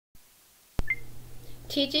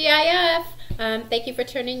TGIF! Thank you for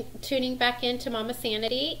tuning back into Mama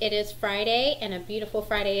Sanity. It is Friday, and a beautiful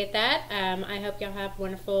Friday at that. I hope y'all have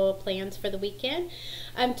wonderful plans for the weekend.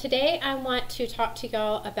 Today I want to talk to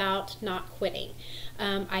y'all about not quitting.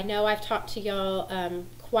 I know I've talked to y'all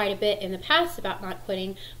quite a bit in the past about not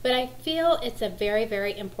quitting, but I feel it's a very,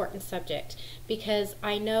 very important subject because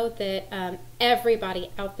I know that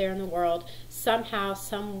everybody out there in the world somehow,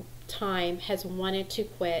 some time has wanted to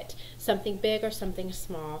quit something big or something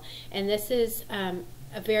small, and this is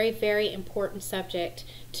a very, very important subject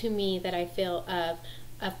to me that I feel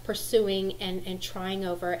of pursuing and trying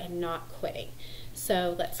over and not quitting.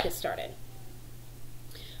 So let's get started.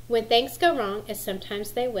 When things go wrong, as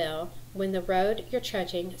sometimes they will, when the road you're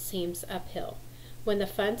trudging seems uphill, when the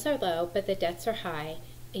funds are low but the debts are high,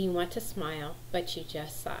 and you want to smile but you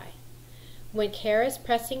just sigh, when care is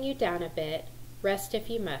pressing you down a bit, rest if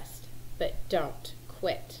you must, but don't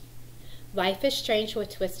quit. Life is strange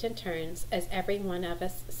with twists and turns, as every one of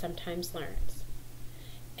us sometimes learns.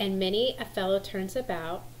 And many a fellow turns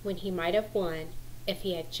about when he might have won if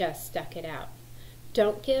he had just stuck it out.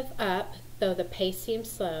 Don't give up, though the pace seems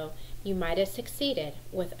slow, you might have succeeded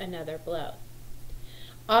with another blow.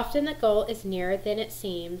 Often the goal is nearer than it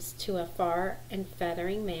seems to a far and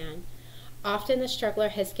feathering man. Often the struggler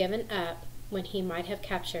has given up when he might have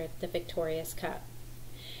captured the victorious cup.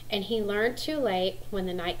 And he learned too late, when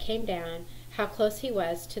the night came down, how close he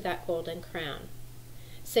was to that golden crown.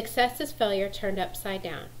 Success is failure turned upside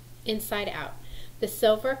down, inside out, the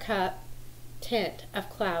silver cup tint of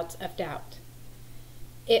clouds of doubt.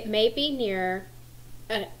 It may be near,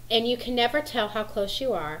 and you can never tell how close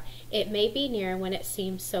you are. It may be near when it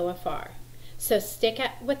seems so afar. So stick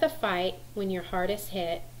with the fight when your heart is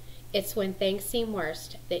hit. It's when things seem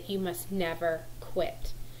worst that you must never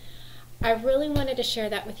quit. I really wanted to share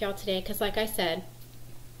that with y'all today because, like I said,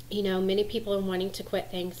 you know, many people are wanting to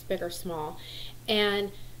quit things, big or small.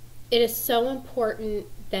 And it is so important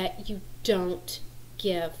that you don't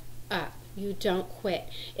give up. You don't quit.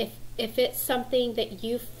 If it's something that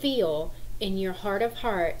you feel in your heart of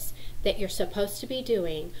hearts that you're supposed to be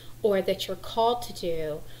doing, or that you're called to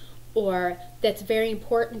do, or that's very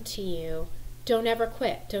important to you, don't ever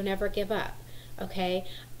quit. Don't ever give up. Okay?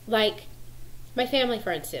 Like my family,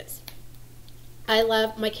 for instance. I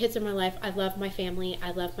love my kids in my life. I love my family.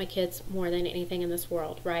 I love my kids more than anything in this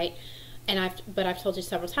world, right? And I've told you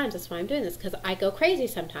several times that's why I'm doing this, because I go crazy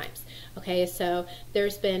sometimes. Okay, so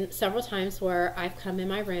there's been several times where I've come in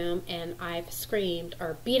my room and I've screamed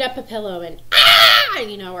or beat up a pillow and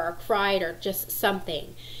you know, or cried or just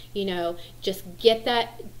something. You know, just get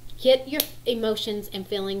your emotions and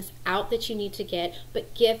feelings out that you need to get,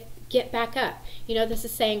 but get back up. You know, this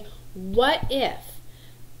is saying, what if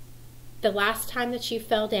the last time that you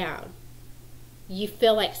fell down, you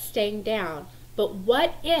feel like staying down, but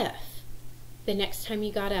what if the next time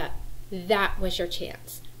you got up, that was your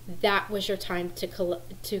chance? That was your time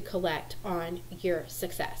to collect on your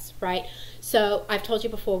success, right? So I've told you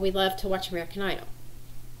before, we love to watch American Idol.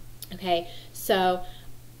 Okay, so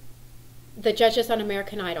the judges on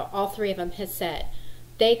American Idol, all three of them has said,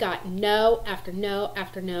 they got no after no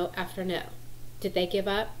after no after no. Did they give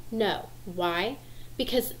up? No. Why?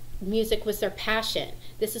 Because music was their passion.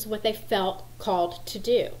 This is what they felt called to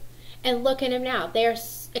do. And look at them now. They are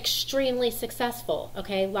extremely successful.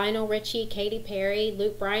 Okay, Lionel Richie, Katy Perry,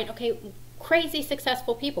 Luke Bryan. Okay, crazy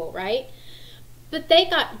successful people, right? But they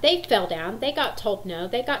fell down. They got told no.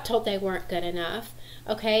 They got told they weren't good enough.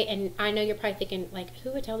 Okay, and I know you're probably thinking, like,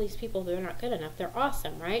 who would tell these people they're not good enough? They're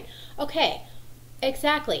awesome, right? Okay.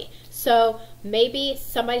 Exactly. So maybe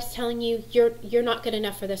somebody's telling you you're not good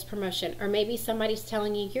enough for this promotion, or maybe somebody's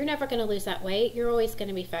telling you you're never going to lose that weight, you're always going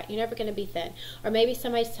to be fat, you're never going to be thin, or maybe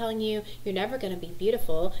somebody's telling you you're never going to be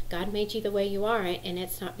beautiful, God made you the way you are and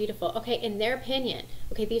it's not beautiful. Okay, in their opinion,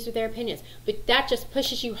 okay, these are their opinions, but that just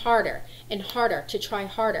pushes you harder and harder to try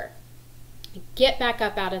harder. Get back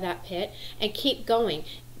up out of that pit and keep going,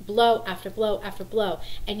 blow after blow after blow,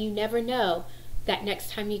 and you never know that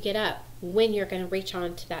next time you get up when you're going to reach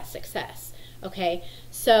on to that success. Okay,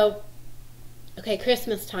 so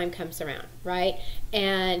Christmas time comes around, right?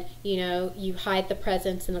 And you know, you hide the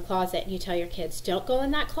presents in the closet and you tell your kids, don't go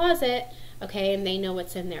in that closet. Okay, and they know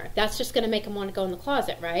what's in there. That's just going to make them want to go in the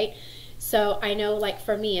closet, right? So I know, like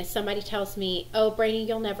for me, if somebody tells me, oh Brady,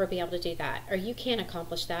 you'll never be able to do that, or you can't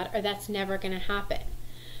accomplish that, or that's never going to happen,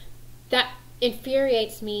 that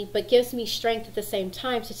infuriates me, but gives me strength at the same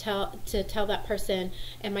time to tell that person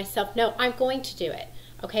and myself, no, I'm going to do it.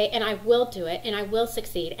 okay? And I will do it, and I will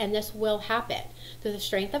succeed, and this will happen. Through the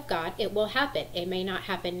strength of God, it will happen. It may not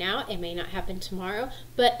happen now, it may not happen tomorrow,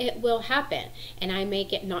 but it will happen. And I may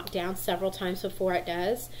get knocked down several times before it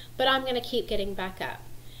does, but I'm going to keep getting back up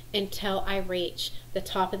until I reach the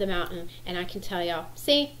top of the mountain, and I can tell y'all,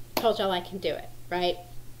 see, told y'all I can do it, right?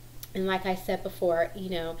 And like I said before, you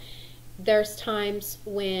know, there's times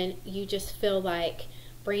when you just feel like,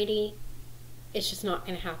 Brandy, it's just not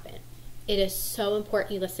going to happen. It is so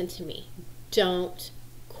important you listen to me. Don't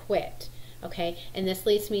quit, okay? And this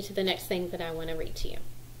leads me to the next thing that I want to read to you.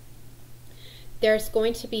 There's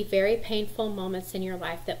going to be very painful moments in your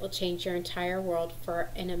life that will change your entire world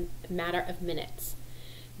in a matter of minutes.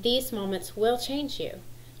 These moments will change you.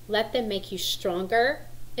 Let them make you stronger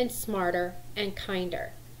and smarter and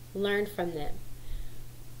kinder. Learn from them.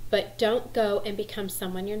 But don't go and become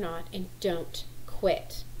someone you're not, and don't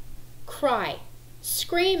quit. Cry.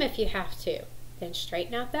 Scream if you have to. Then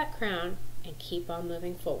straighten out that crown and keep on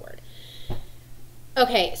moving forward.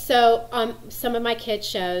 Okay, so some of my kids'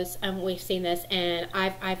 shows, we've seen this, and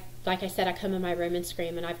I've like I said, I come in my room and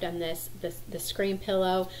scream, and I've done the scream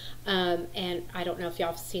pillow, and I don't know if y'all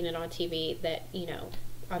have seen it on TV, that, you know,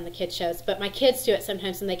 on the kids shows, but my kids do it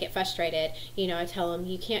sometimes when they get frustrated. You know, I tell them,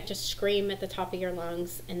 you can't just scream at the top of your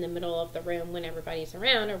lungs in the middle of the room when everybody's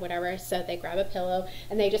around or whatever. So they grab a pillow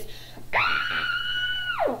and they just,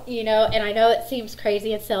 you know, and I know it seems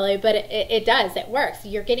crazy and silly, but it does, it works.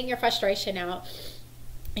 You're getting your frustration out,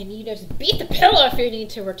 and you just beat the pillow if you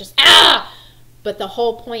need to, or just but the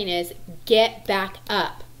whole point is, get back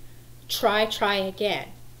up. Try again.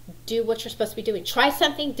 Do what you're supposed to be doing. Try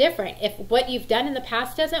something different. If what you've done in the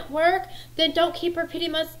past doesn't work, then don't keep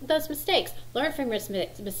repeating those mistakes. Learn from your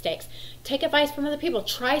mistakes. Take advice from other people.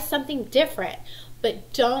 Try something different.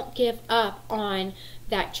 But don't give up on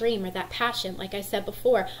that dream or that passion. Like I said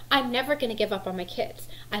before, I'm never going to give up on my kids.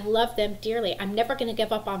 I love them dearly. I'm never going to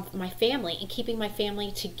give up on my family and keeping my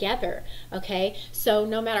family together, okay? So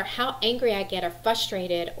no matter how angry I get or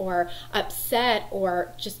frustrated or upset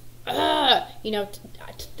or just, you know,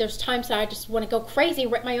 there's times that I just want to go crazy,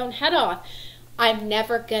 rip my own head off. I'm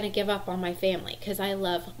never going to give up on my family because I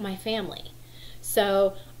love my family.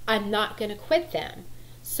 So I'm not going to quit them.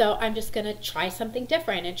 So I'm just going to try something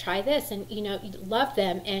different and try this and, you know, love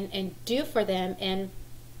them and do for them and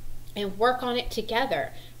work on it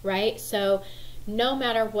together, right? So no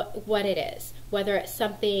matter what it is, whether it's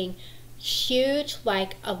something huge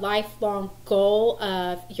like a lifelong goal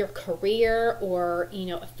of your career or, you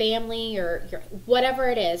know, a family or your whatever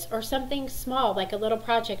it is, or something small like a little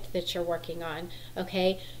project that you're working on,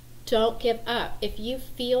 okay? Don't give up. If you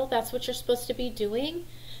feel that's what you're supposed to be doing,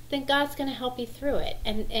 then God's going to help you through it,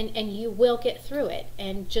 and you will get through it,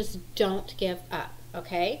 and just don't give up,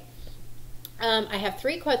 okay? I have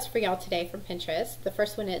 3 quotes for y'all today from Pinterest. The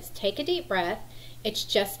first one is, take a deep breath. It's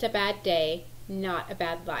just a bad day, not a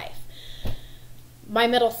bad life. My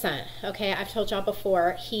middle son, okay, I've told y'all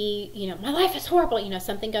before, he, you know, my life is horrible, you know,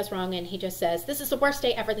 something goes wrong, and he just says, this is the worst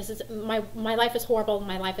day ever, this is, my life is horrible,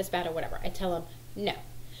 my life is bad, or whatever. I tell him, no,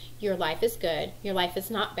 your life is good, your life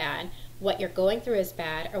is not bad. What you're going through is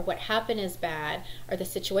bad, or what happened is bad, or the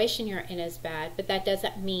situation you're in is bad, but that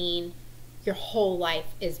doesn't mean your whole life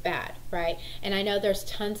is bad, right? And I know there's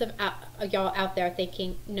tons of y'all out there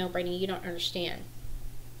thinking, no, Brittany, you don't understand.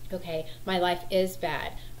 Okay, my life is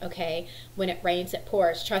bad, okay? When it rains, it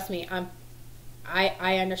pours. Trust me,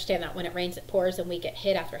 I understand that. When it rains, it pours, and we get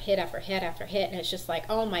hit after hit after hit after hit, and it's just like,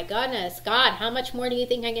 oh my goodness, God, how much more do you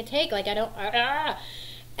think I can take? Like, I don't,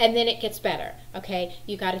 and then it gets better, okay?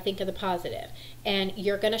 You got to think of the positive. And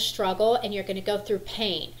you're going to struggle, and you're going to go through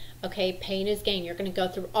pain, okay? Pain is gain. You're going to go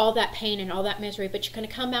through all that pain and all that misery, but you're going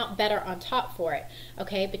to come out better on top for it,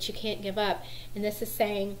 okay? But you can't give up. And this is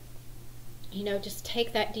saying, you know, just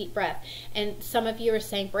take that deep breath. And some of you are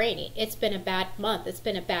saying, Brandy, it's been a bad month. It's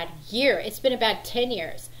been a bad year. It's been a bad 10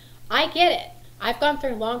 years. I get it. I've gone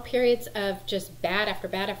through long periods of just bad after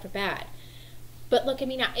bad after bad. But look at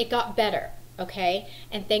me now. It got better. Okay,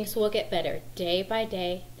 and things will get better. Day by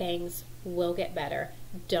day, things will get better.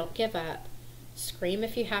 Don't give up. Scream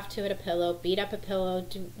if you have to at a pillow, beat up a pillow,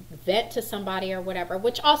 vent to somebody or whatever,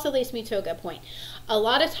 which also leads me to a good point. A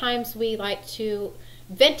lot of times we like to,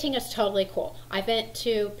 venting is totally cool. I vent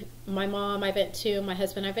to my mom, I vent to my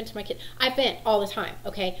husband, I vent to my kid. I vent all the time,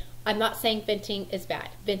 okay? I'm not saying venting is bad.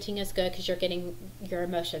 Venting is good because you're getting your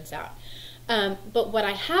emotions out. But what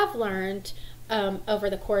I have learned over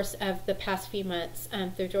the course of the past few months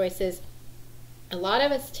through Joyce is, a lot of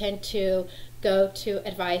us tend to go to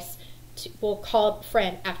advice, we'll call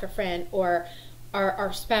friend after friend, or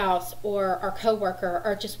our spouse, or our coworker,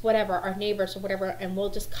 or just whatever, our neighbors or whatever, and we'll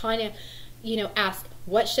just kind of ask,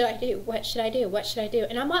 what should I do? What should I do? What should I do?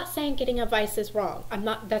 And I'm not saying getting advice is wrong.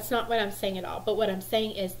 That's not what I'm saying at all. But what I'm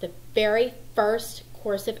saying is the very first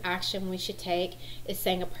course of action we should take is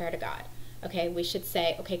saying a prayer to God. Okay, we should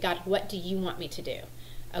say, okay, God, what do you want me to do?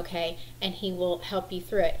 Okay, and he will help you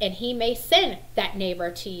through it. And he may send that neighbor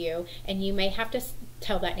to you, and you may have to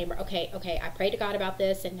tell that neighbor, okay, I prayed to God about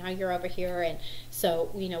this, and now you're over here, and so,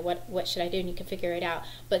 what should I do? And you can figure it out.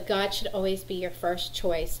 But God should always be your first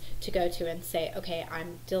choice to go to and say, okay,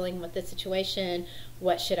 I'm dealing with this situation.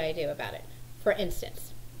 What should I do about it? For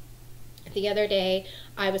instance, the other day,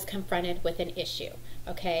 I was confronted with an issue,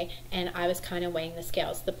 okay, and I was kind of weighing the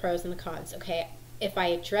scales, the pros and the cons, okay. If I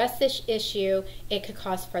address this issue, it could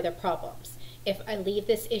cause further problems. If I leave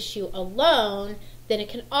this issue alone, then it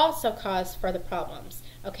can also cause further problems,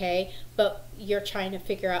 okay? But you're trying to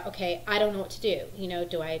figure out, okay, I don't know what to do.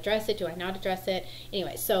 Do I address it? Do I not address it?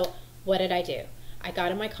 Anyway, so what did I do? I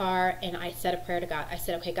got in my car and I said a prayer to God. I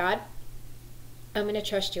said, okay, God, I'm going to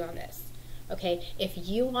trust you on this. Okay, if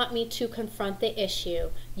you want me to confront the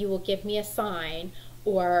issue, you will give me a sign,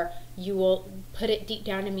 or you will put it deep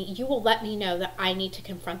down in me. You will let me know that I need to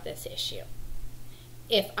confront this issue.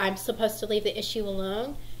 If I'm supposed to leave the issue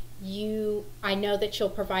alone, I know that you'll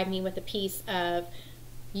provide me with a piece of,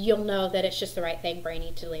 you'll know that it's just the right thing, but I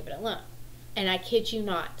need to leave it alone. And I kid you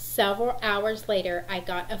not, several hours later, I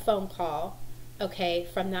got a phone call, okay,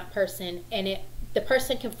 from that person, and the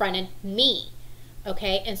person confronted me.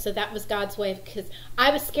 Okay, and so that was God's way, because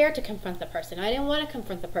I was scared to confront the person. I didn't want to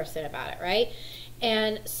confront the person about it, right?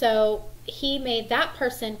 And so he made that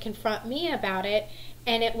person confront me about it,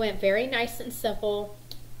 and it went very nice and simple.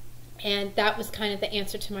 And that was kind of the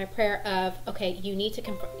answer to my prayer of, okay, you need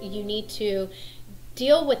to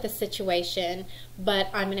deal with the situation, but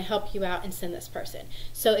I'm going to help you out and send this person.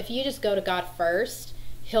 So if you just go to God first,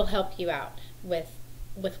 he'll help you out with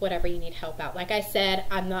whatever you need help out. Like I said,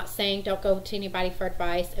 I'm not saying don't go to anybody for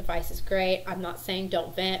advice. Advice is great. I'm not saying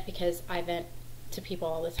don't vent, because I vent to people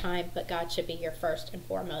all the time, but God should be your first and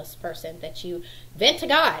foremost person that you vent to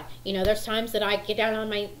God. There's times that I get down on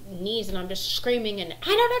my knees and I'm just screaming and I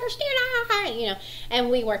don't understand, and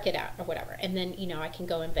we work it out or whatever. And then, I can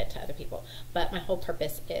go and vent to other people. But my whole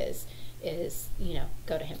purpose is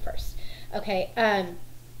go to him first. Okay,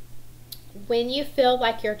 when you feel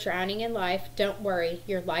like you're drowning in life, don't worry,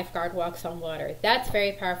 your lifeguard walks on water. That's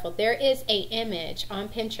very powerful. There is an image on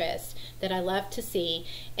Pinterest that I love to see,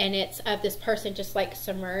 and it's of this person just like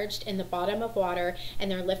submerged in the bottom of water, and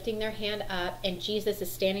they're lifting their hand up, and Jesus is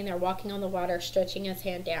standing there walking on the water, stretching his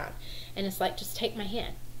hand down. And it's like, just take my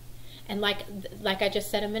hand. And like I just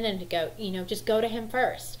said a minute ago, just go to him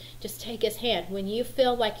first. Just take his hand. When you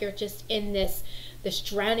feel like you're just in this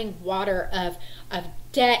drowning water of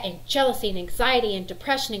debt and jealousy and anxiety and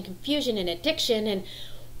depression and confusion and addiction and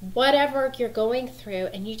whatever you're going through,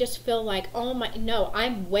 and you just feel like, oh my, no,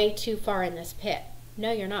 I'm way too far in this pit.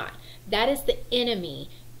 No, you're not. That is the enemy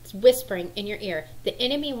whispering in your ear. The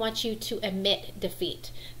enemy wants you to admit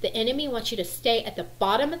defeat. The enemy wants you to stay at the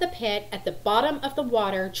bottom of the pit, at the bottom of the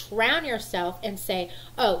water, drown yourself and say,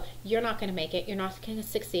 oh, you're not going to make it. You're not going to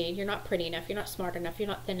succeed. You're not pretty enough. You're not smart enough. You're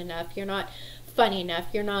not thin enough. You're not funny enough.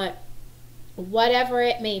 You're not whatever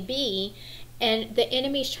it may be. And the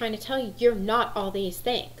enemy's trying to tell you you're not all these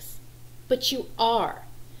things. But you are.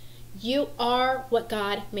 You are what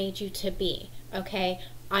God made you to be. Okay?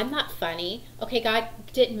 I'm not funny. Okay, God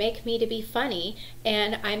didn't make me to be funny,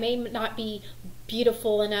 and I may not be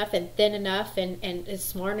beautiful enough and thin enough and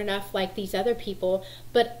smart enough like these other people,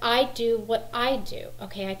 but I do what I do.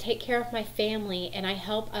 Okay, I take care of my family and I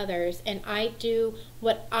help others, and I do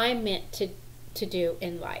what I'm meant to do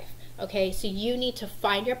in life. Okay, so you need to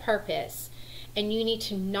find your purpose, and you need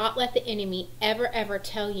to not let the enemy ever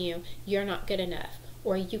tell you you're not good enough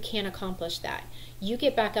or you can't accomplish that. You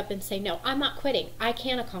get back up and say, no, I'm not quitting. I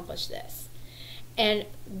can accomplish this. And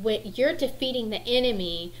when you're defeating the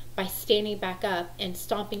enemy by standing back up and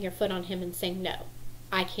stomping your foot on him and saying, no,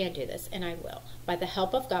 I can do this, and I will. By the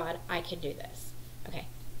help of God, I can do this. Okay.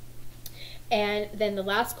 And then the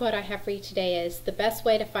last quote I have for you today is, the best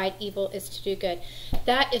way to fight evil is to do good.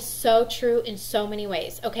 That is so true in so many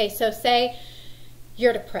ways. Okay, so say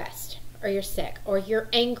you're depressed, or you're sick, or you're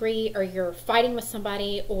angry, or you're fighting with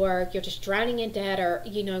somebody, or you're just drowning in debt, or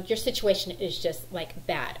your situation is just like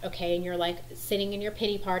bad, okay, and you're like sitting in your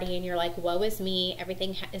pity party and you're like, woe is me,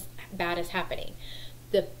 everything is bad is happening.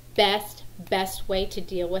 The best way to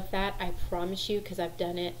deal with that, I promise you, because I've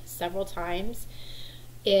done it several times,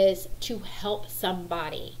 is to help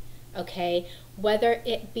somebody. Okay, whether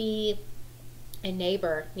it be a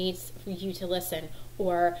neighbor needs you to listen,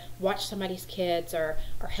 or watch somebody's kids, or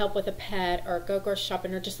help with a pet, or go grocery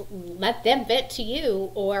shopping, or just let them vent to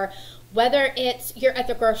you, or whether it's you're at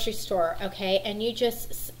the grocery store, okay, and you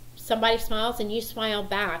just, somebody smiles and you smile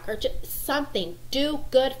back, or just something. Do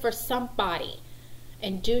good for somebody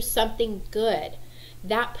and do something good.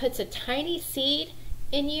 That puts a tiny seed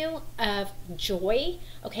in you of joy,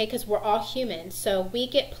 okay, because we're all human, so we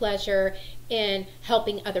get pleasure in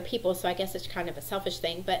helping other people. So I guess it's kind of a selfish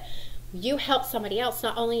thing, but you help somebody else,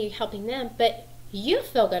 not only are you helping them, but you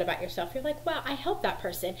feel good about yourself. You're like, wow, I helped that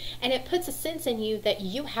person. And it puts a sense in you that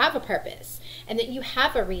you have a purpose and that you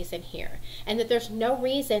have a reason here, and that there's no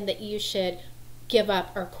reason that you should give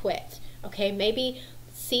up or quit. Okay, maybe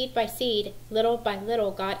seed by seed, little by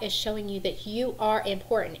little, God is showing you that you are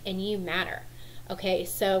important and you matter. Okay,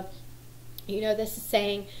 so you know this is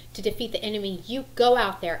saying to defeat the enemy, you go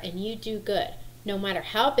out there and you do good. No matter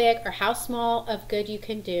how big or how small of good you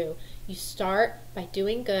can do, you start by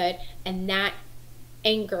doing good, and that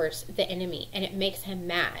angers the enemy and it makes him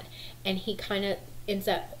mad, and he kind of ends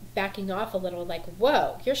up backing off a little, like,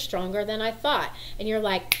 whoa, you're stronger than I thought. And you're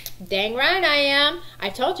like, dang right I am. I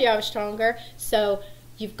told you I was stronger. So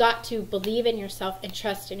you've got to believe in yourself and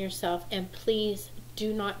trust in yourself, and please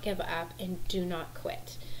do not give up and do not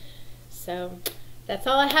quit. So that's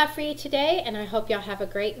all I have for you today, and I hope y'all have a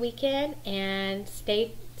great weekend, and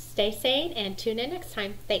stay sane and tune in next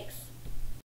time. Thanks.